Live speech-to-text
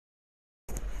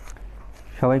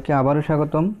সবাইকে আবারও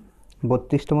স্বাগতম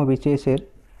 32তম বিসিএসের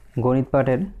গণিত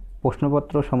পাঠের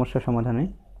প্রশ্নপত্র সমস্যা সমাধানে।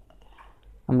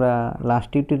 আমরা লাস্ট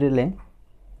টিউটোরিয়ালে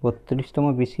 32তম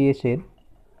বিসিএসের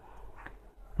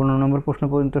 15 নম্বর প্রশ্ন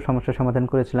পর্যন্ত সমস্যা সমাধান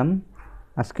করেছিলাম।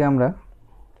 আজকে আমরা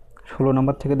 16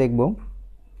 নম্বর থেকে দেখব।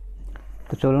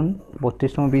 তো চলুন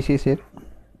 32তম বিসিএসের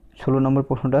 16 নম্বর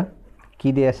প্রশ্নটা কি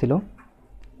দেয়া ছিল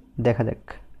দেখা যাক।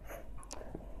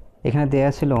 এখানে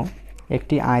দেয়া ছিল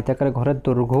একটি আয়তাকার ঘরের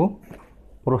দৈর্ঘ্য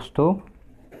প্রস্থ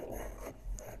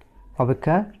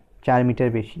অপেক্ষা 4 মিটার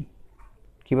বেশি।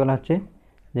 কি বলা হচ্ছে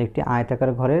যে একটি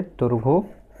আয়তাকার ঘরের দৈর্ঘ্য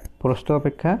প্রস্থ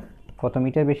অপেক্ষা কত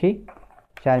মিটার বেশি?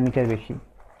 4 মিটার বেশি।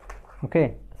 ওকে,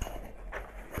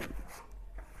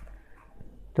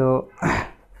 তো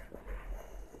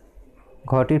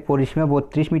ঘরটির পরিসীমা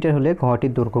 32 মিটার হলে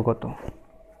ঘরটির দৈর্ঘ্য কত?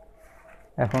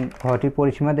 এখন ঘরটির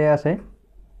পরিসীমা দেয়া আছে,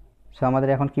 সো আমাদের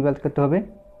এখন কী বের করতে হবে?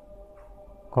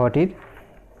 ঘরটির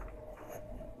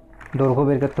দৈর্ঘ্য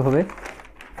বের করতে হবে।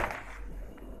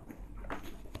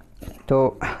 তো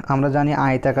আমরা জানি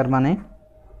আয়তাকার মানে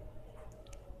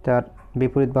তার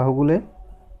বিপরীত বাহুগুলো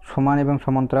সমান এবং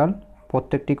সমান্তরাল,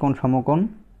 প্রত্যেকটি কোণ সমকোণ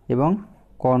এবং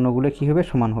কর্ণগুলো কী হবে?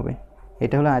 সমান হবে।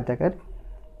 এটা হলো আয়তাকার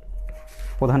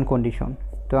প্রধান কন্ডিশন।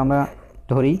 তো আমরা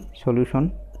ধরি সলিউশন,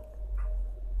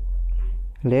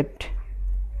 লেট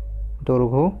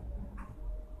দৈর্ঘ্য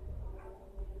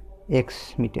x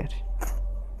মিটার,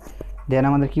 দেন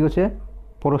আমাদের কী হচ্ছে?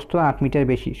 প্রস্থ 8 মিটার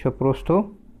বেশি, সো প্রস্থ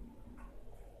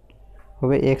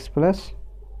হবে x প্লাস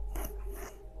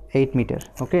 8 মিটার।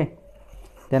 ওকে,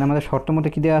 দেন আমাদের শর্ত মতো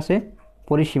কী দেওয়া আছে?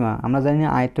 পরিসীমা। আমরা জানি না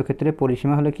আয়তক্ষেত্রে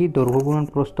পরিসীমা হলো কি? দৈর্ঘ্য গুণন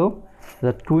প্রস্থ,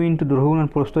 2 ইন্টু দৈর্ঘ্য গুণন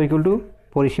প্রস্থ ইকুয়াল টু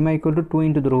পরিসীমা ইকুয়াল টু 2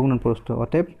 ইন্টু দৈর্ঘ্য গুণন প্রস্থ।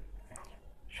 অতএব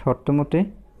শর্ত মতে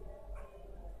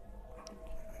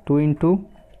 2 ইন্টু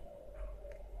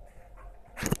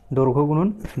দৈর্ঘ্য গুণন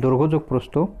দৈর্ঘ্য যোগ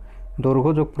প্রস্থ,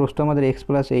 দৈর্ঘ্য যোগ প্রস্থ আমাদের x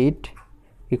প্লাস 8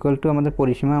 ইকুয়াল টু আমাদের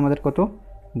পরিসীমা আমাদের কত?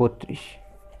 32।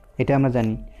 এটা আমরা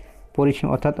জানি। পরিসীমা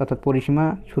অর্থাৎ পরিসীমা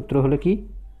সূত্র হলো কি?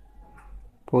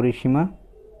 পরিসীমা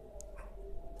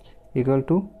ইকুয়াল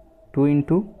টু 2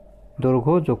 ইন্টু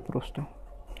দৈর্ঘ্য যোগ প্রস্থ।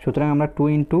 সুতরাং আমরা 2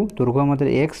 ইন্টু দৈর্ঘ্য আমাদের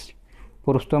x,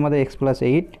 প্রস্থ আমাদের x প্লাস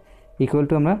 8 ইকুয়াল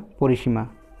টু আমরা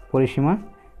পরিসীমা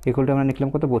ইকুয়াল টু আমরা লিখলাম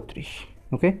কত? 32।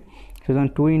 ওকে, সুতরাং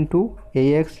 2 ইন্টু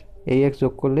ax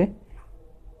যোগ করলে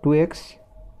 2x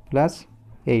প্লাস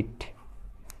 8।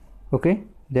 ওকে,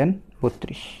 দেন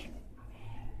 32।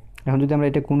 এখন যদি আমরা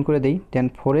এটা গুণ করে দিই, দেন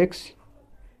 4x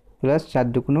প্লাস 4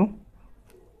 দুগুণ,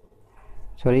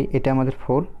 সরি এটা আমাদের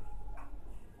 4,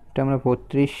 এটা আমরা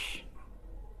 32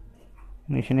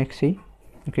 নিশানেক্সি।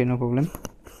 ওকে, নো প্রবলেম।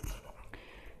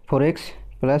 4x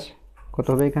প্লাস কত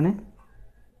হবে এখানে?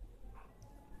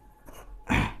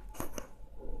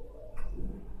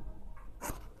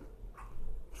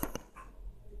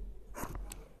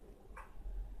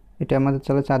 এটা আমাদের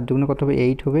চলে 4 দুগুণ কত হবে?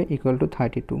 8 হবে, equal to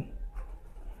 32।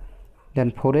 Then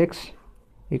 4x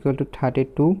equal to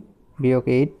 32 বিয়োগ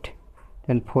 8,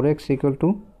 দেন 4x ইকুয়াল টু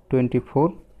 24।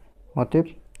 অতএব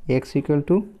x ইকুয়াল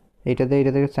টু এটা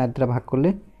থেকে 4 দ্বারা ভাগ করলে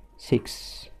 6।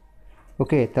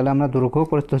 ওকে, তাহলে আমরা দৈর্ঘ্য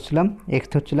প্রস্থ ধরছিলাম, x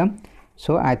ধরছিলাম,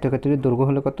 সো আয়তক্ষেত্রের দৈর্ঘ্য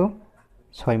হলো কত?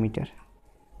 6 মিটার।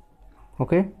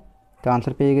 ওকে, তো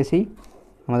আনসার পেয়ে গেছি।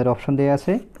 আমাদের অপশন দেওয়া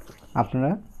আছে,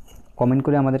 আপনারা কমেন্ট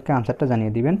করে আমাদেরকে আনসারটা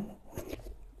জানিয়ে দিবেন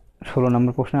 16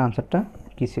 নম্বর প্রশ্নের আনসারটা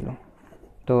কী ছিল।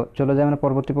 তো চলে যাই আমরা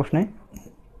পরবর্তী প্রশ্নে।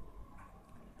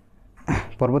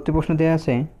 পরবর্তী প্রশ্ন দেওয়া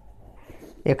আছে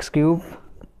x cube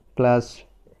plus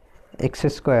x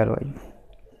square Y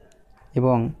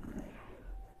এবং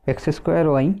x square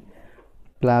Y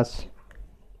plus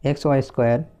x Y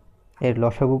square এর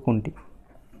লসাগু কোনটি?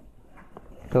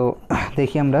 তো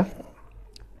দেখি আমরা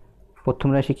প্রথম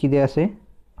রাশি কী দেওয়া আছে?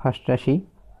 ফার্স্ট রাশি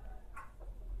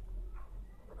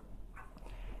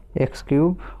x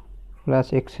cube plus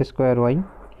x square Y.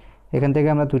 এখান থেকে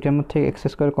আমরা দুইটার মধ্যে এক্স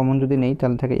স্কোয়ার কমন যদি নেই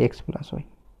তাহলে থাকে এক্স প্লাস ওয়াই।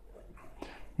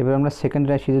 এবার আমরা সেকেন্ড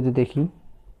রাশি যদি দেখি,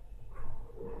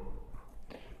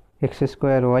 x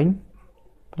square Y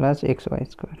plus x Y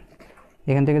square.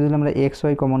 এখান থেকে যদি আমরা এক্স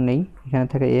ওয়াই কমন নেই, এখানে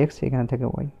থাকে এক্স, এখানে থাকে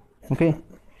ওয়াই। ওকে,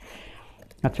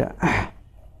 আচ্ছা,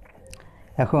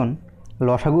 এখন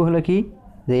লসাগু হলো কি?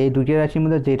 যে এই দুইটা রাশির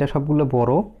মধ্যে যেটা সবগুলো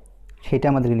বড় সেটা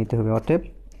আমাদেরকে নিতে হবে। অতএব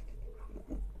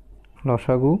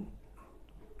লসাগু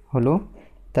হলো,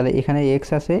 তাহলে এখানে এক্স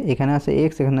আছে, এখানে আছে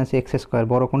এক্স, এখানে আছে এক্স স্কোয়ার,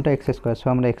 বড় কোনটা? এক্স স্কোয়ার, সো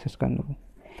আমরা এক্স স্কোয়ার নেব।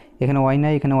 এখানে ওয়াই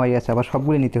নাই, এখানে ওয়াই আছে, আবার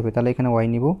সবগুলো নিতে হবে, তাহলে এখানে ওয়াই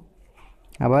নিব।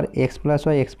 আবার এক্স প্লাস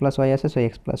ওয়াই আছে, সো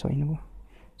এক্স প্লাস ওয়াই নেব।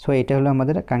 সো এটা হলো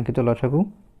আমাদের কাঙ্ক্ষিত লসাগু।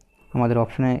 আমাদের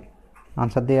অপশনে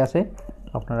আনসার দেওয়া আছে,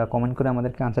 আপনারা কমেন্ট করে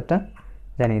আমাদেরকে আনসারটা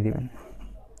জানিয়ে দিবেন।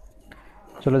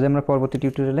 চলো যে আমরা পরবর্তী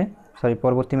টিউটোরিয়ালে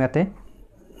পরবর্তী ম্যাথে।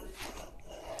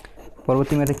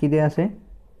 পরবর্তী ম্যাথে কী দেওয়া আছে?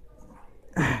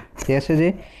 দেওয়া আছে যে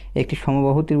একটি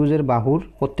সমবাহু ত্রিভুজের বাহুর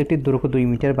প্রত্যেকটির দৈর্ঘ্য 2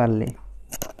 মিটার বাড়লে,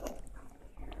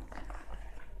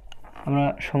 আমরা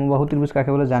সমবাহু ত্রিভুজ কাকে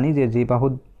বলে জানি,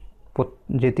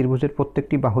 যে ত্রিভুজের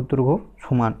প্রত্যেকটি বাহুর দৈর্ঘ্য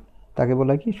সমান তাকে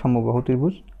বলা কি? সমবাহু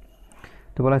ত্রিভুজ।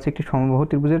 তো বলা আছে একটি সমবাহু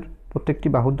ত্রিভুজের প্রত্যেকটি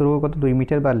বাহুর দৈর্ঘ্য কত? 2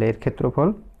 মিটার বাড়লে এর ক্ষেত্রফল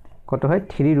কত হয়?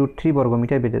 3√3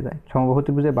 বর্গমিটার বেড়ে যায়। সমবাহু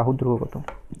ত্রিভুজের বাহুর দৈর্ঘ্য কত?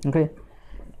 ওকে,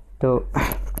 তো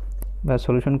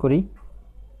সলিউশন করি।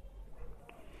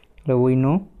 উই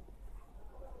নো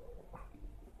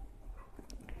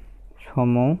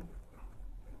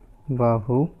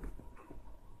সমবাহু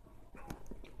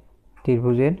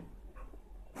ত্রিভুজের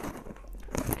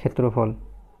ক্ষেত্রফল,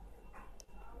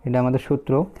 এটা আমাদের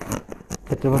সূত্র,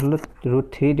 ক্ষেত্রফল হলো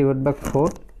 √3/4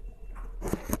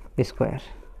 স্কোয়ার।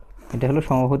 এটা হলো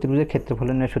সমবাহু ত্রিভুজের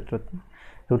ক্ষেত্রফলের সূত্র,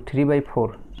 √3/4,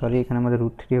 সরি এখানে আমাদের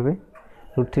 √3 হবে,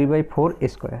 √3/4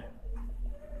 স্কোয়ার।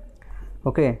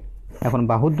 ওকে, এখন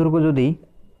বাহুর দৈর্ঘ্য যদি,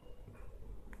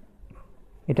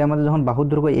 এটা আমাদের যখন বাহুর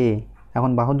দৈর্ঘ্য এ,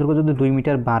 এখন বাহুর দৈর্ঘ্য যদি 2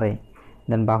 মিটার বাড়ে,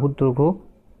 দেন বাহুর দৈর্ঘ্য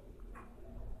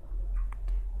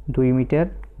 2 মিটার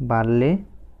বাড়লে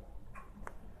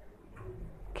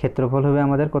ক্ষেত্রফল হবে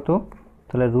আমাদের কত?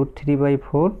 তাহলে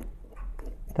 √3/4,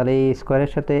 তাহলে এই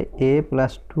স্কোয়ারের সাথে a +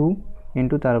 2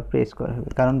 ইন্টু তার উপরে স্কোয়ার হবে,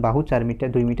 কারণ বাহু 2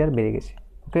 মিটার বেড়ে গেছে।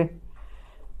 ওকে,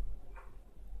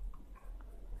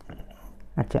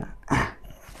 আচ্ছা,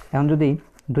 এখন যদি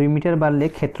 2 মিটার বাড়লে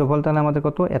ক্ষেত্রফল তাহলে আমাদের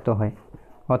কত? এত হয়।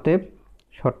 অতএব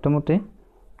শর্ত মতে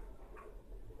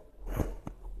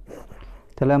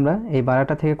তাহলে আমরা এই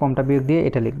বাড়াটা থেকে কমটা বিয়োগ দিয়ে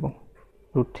এটা লিখব,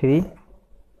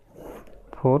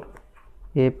 √3/4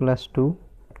 a + 2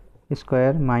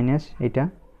 স্কোয়ার মাইনাস এটা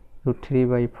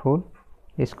 √3/4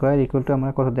 স্কোয়ার ইকুয়াল টু আমরা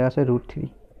কত দেওয়া আছে? √3।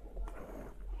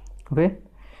 ওকে,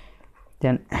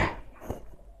 দেন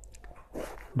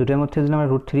দুটোর মধ্যে যদি আমরা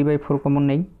 √3/4 কমন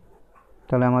নেই,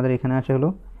 তাহলে আমাদের এখানে আছে হলো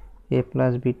a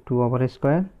 + b 2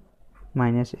 square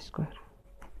minus square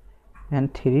and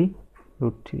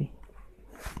 3√3।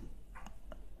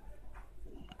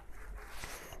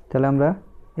 তাহলে আমরা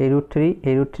এই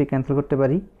 √3 ক্যান্সেল করতে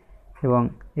পারি এবং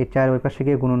এই 4 ওই পাশে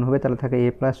গিয়ে গুণন হবে, তাহলে থাকে a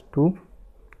 + 2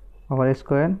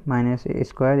 square minus a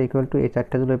square equal to এই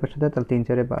 4টা যদি ওই পাশে দেয় তাহলে 3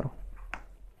 4 12।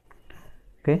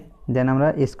 ওকে, দেন আমরা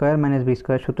a square minus b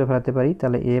square সূত্রে ফেলাতে পারি,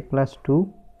 তাহলে a + 2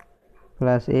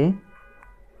 + a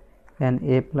and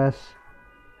a +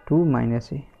 2 minus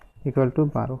a equal to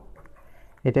 12।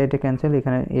 এটা ক্যান্সেল,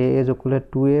 এখানে a যোগ করলে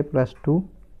 2a + 2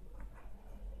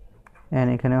 অ্যান্ড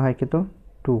এখানে হয় কত?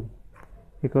 2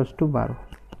 ইকুয়ালস টু 12।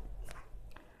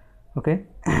 ওকে,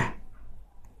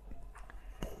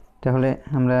 তাহলে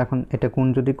আমরা এখন এটা গুণ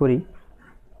যদি করি,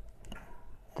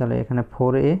 তাহলে এখানে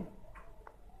 4a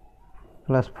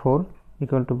 + 4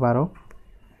 equal to 12,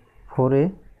 4a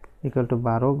equal to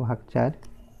 12/4।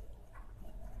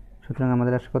 সুতরাং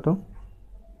আমাদের আসে কত?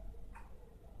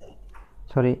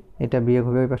 সরি, এটা বিয়োগ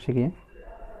হবে ওই পাশে গিয়ে,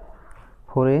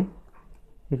 4a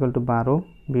ইকুয়াল টু 12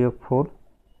 বিয়োগ 4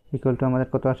 ইকুয়াল টু আমাদের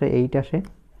কত আসে? 8 আসে।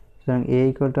 সুতরাং a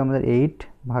ইকুয়াল টু আমাদের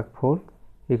 8/4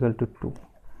 ইকুয়াল টু 2।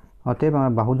 অতএব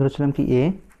আমরা বাহু ধরেছিলাম কি? a,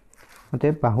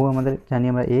 অতএব বাহু আমাদের জানি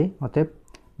আমরা a, অতএব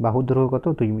বাহুর দৈর্ঘ্য কত?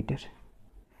 2 মিটার।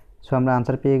 সো আমরা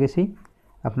আনসার পেয়ে গেছি।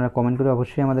 আপনারা কমেন্ট করে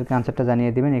অবশ্যই আমাদেরকে আনসারটা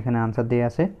জানিয়ে দেবেন, এখানে আনসার দেওয়া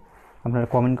আছে, আপনারা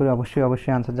কমেন্ট করে অবশ্যই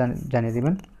আনসার জানিয়ে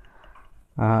দেবেন।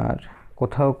 আর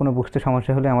কোথাও কোনো বুঝতে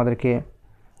সমস্যা হলে আমাদেরকে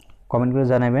কমেন্ট করে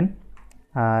জানাবেন।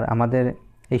 আর আমাদের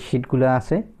এই শিটগুলো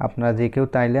আছে, আপনারা যে কেউ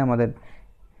চাইলে আমাদের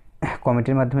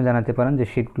কমেন্টের মাধ্যমে জানাতে পারেন যে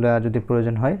শিটগুলো যদি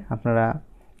প্রয়োজন হয় আপনারা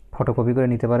ফটোকপি করে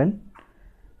নিতে পারেন,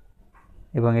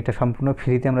 এবং এটা সম্পূর্ণ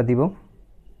ফ্রিতে আমরা দিব।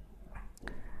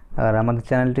 আর আমাদের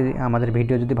চ্যানেলটি, আমাদের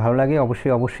ভিডিও যদি ভালো লাগে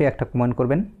অবশ্যই একটা কমেন্ট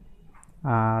করবেন।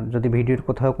 আর যদি ভিডিওর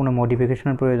কোথাও কোনো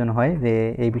মডিফিকেশনের প্রয়োজন হয় যে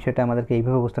এই বিষয়টা আমাদেরকে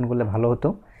এইভাবে উপস্থাপন করলে ভালো হতো,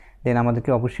 দেন আমাদেরকে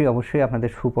অবশ্যই আপনাদের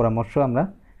সুপরামর্শ আমরা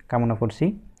কামনা করছি।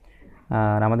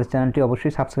 আর আমাদের চ্যানেলটি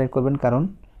অবশ্যই সাবস্ক্রাইব করবেন, কারণ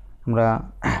আমরা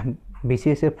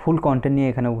বিসিএসের ফুল কন্টেন্ট নিয়ে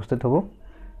এখানে উপস্থিত হব।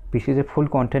 বিসিএসের ফুল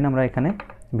কন্টেন্ট আমরা এখানে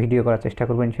ভিডিও করার চেষ্টা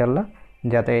করব ইনশাআল্লাহ,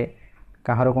 যাতে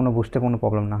কাহারও কোনো বুঝতে কোনো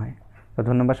প্রবলেম না হয়। তো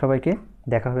ধন্যবাদ সবাইকে,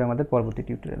 দেখা হবে আমাদের পরবর্তী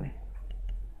টিউটোরিয়ালে।